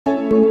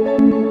How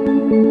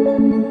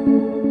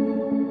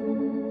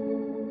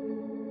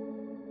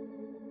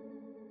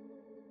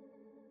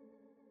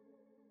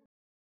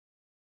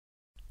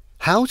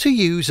to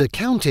use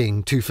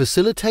accounting to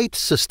facilitate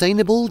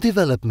sustainable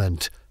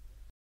development.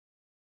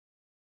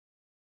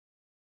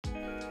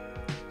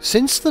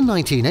 Since the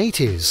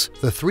 1980s,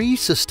 the three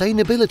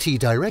sustainability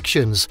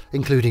directions,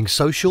 including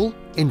social,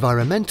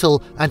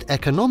 environmental and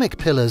economic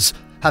pillars,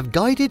 have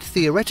guided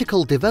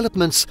theoretical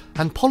developments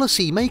and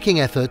policy-making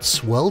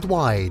efforts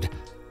worldwide.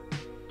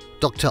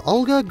 Dr.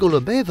 Olga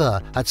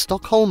Golubeva at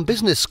Stockholm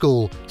Business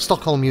School,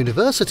 Stockholm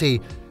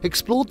University,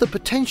 explored the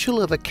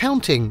potential of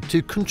accounting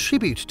to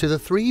contribute to the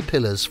three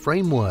pillars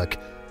framework.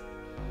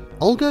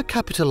 Olga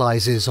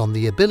capitalizes on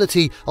the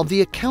ability of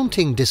the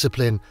accounting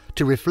discipline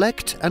to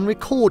reflect and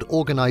record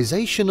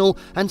organizational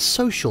and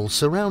social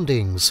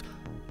surroundings.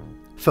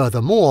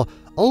 Furthermore,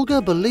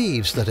 Olga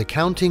believes that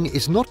accounting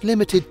is not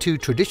limited to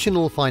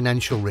traditional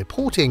financial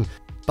reporting,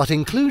 but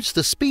includes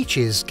the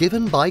speeches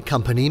given by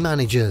company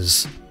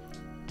managers.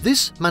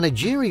 This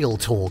managerial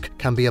talk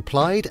can be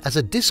applied as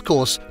a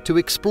discourse to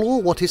explore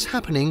what is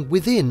happening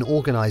within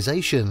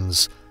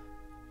organizations.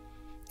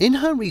 In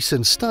her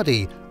recent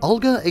study,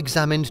 Olga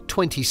examined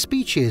 20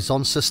 speeches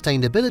on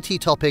sustainability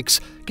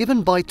topics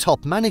given by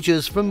top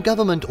managers from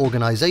government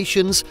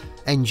organizations,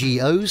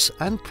 NGOs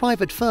and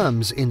private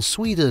firms in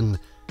Sweden.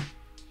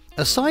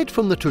 Aside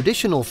from the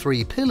traditional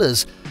three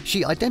pillars,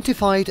 she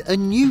identified a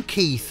new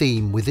key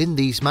theme within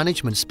these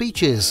management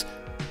speeches,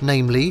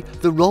 namely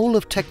the role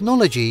of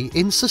technology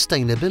in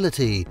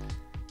sustainability.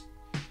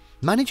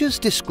 Managers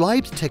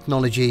described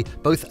technology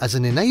both as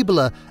an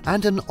enabler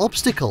and an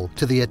obstacle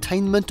to the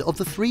attainment of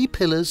the three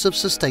pillars of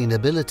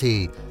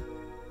sustainability.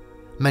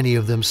 Many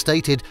of them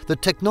stated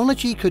that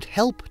technology could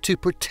help to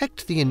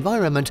protect the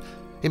environment,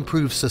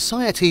 improve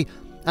society,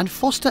 and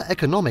foster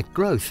economic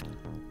growth.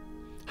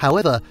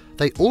 However,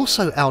 they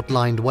also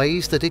outlined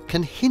ways that it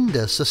can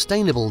hinder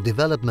sustainable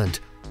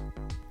development.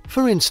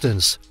 For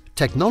instance,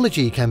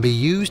 technology can be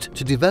used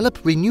to develop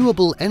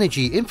renewable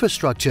energy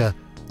infrastructure,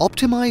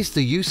 optimize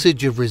the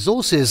usage of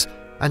resources,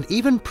 and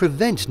even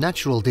prevent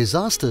natural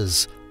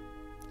disasters.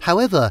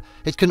 However,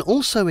 it can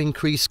also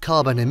increase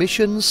carbon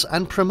emissions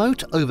and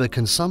promote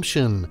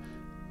overconsumption.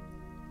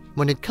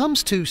 When it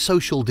comes to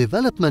social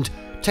development,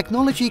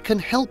 technology can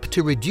help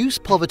to reduce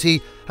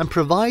poverty and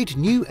provide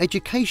new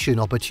education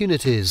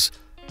opportunities.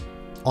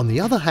 On the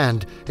other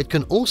hand, it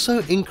can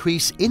also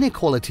increase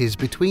inequalities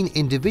between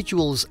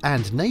individuals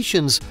and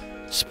nations,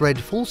 spread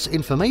false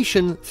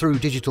information through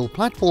digital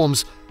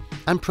platforms,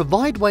 and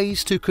provide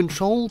ways to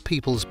control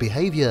people's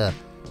behavior.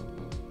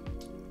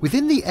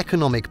 Within the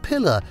economic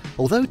pillar,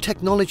 although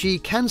technology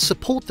can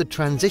support the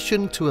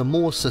transition to a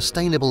more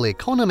sustainable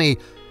economy,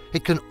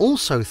 it can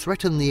also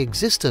threaten the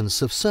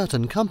existence of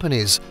certain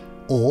companies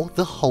or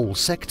the whole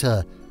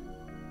sector.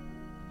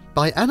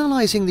 By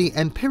analyzing the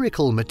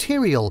empirical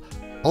material,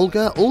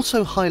 Olga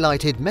also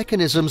highlighted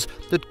mechanisms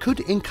that could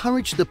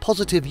encourage the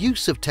positive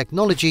use of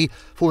technology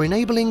for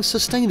enabling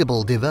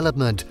sustainable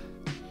development.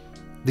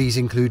 These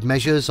include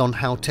measures on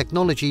how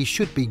technology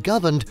should be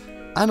governed,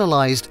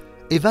 analyzed,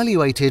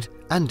 evaluated,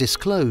 and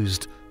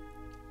disclosed.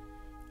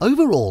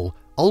 Overall,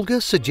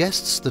 Olga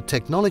suggests that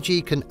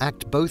technology can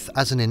act both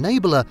as an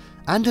enabler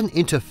and an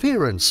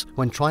interference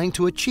when trying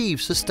to achieve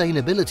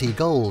sustainability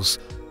goals.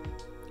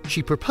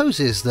 She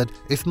proposes that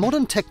if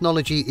modern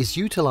technology is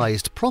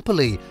utilized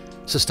properly,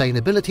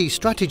 sustainability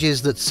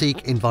strategies that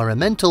seek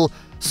environmental,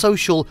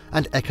 social,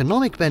 and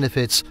economic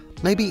benefits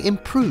may be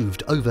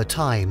improved over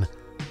time.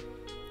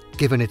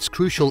 Given its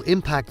crucial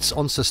impacts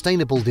on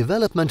sustainable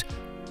development,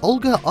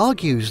 Olga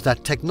argues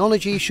that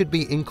technology should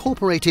be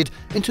incorporated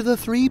into the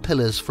three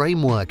pillars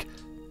framework.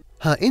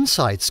 Her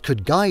insights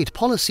could guide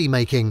policy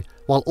making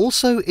while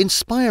also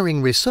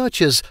inspiring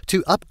researchers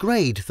to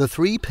upgrade the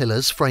three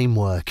pillars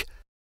framework.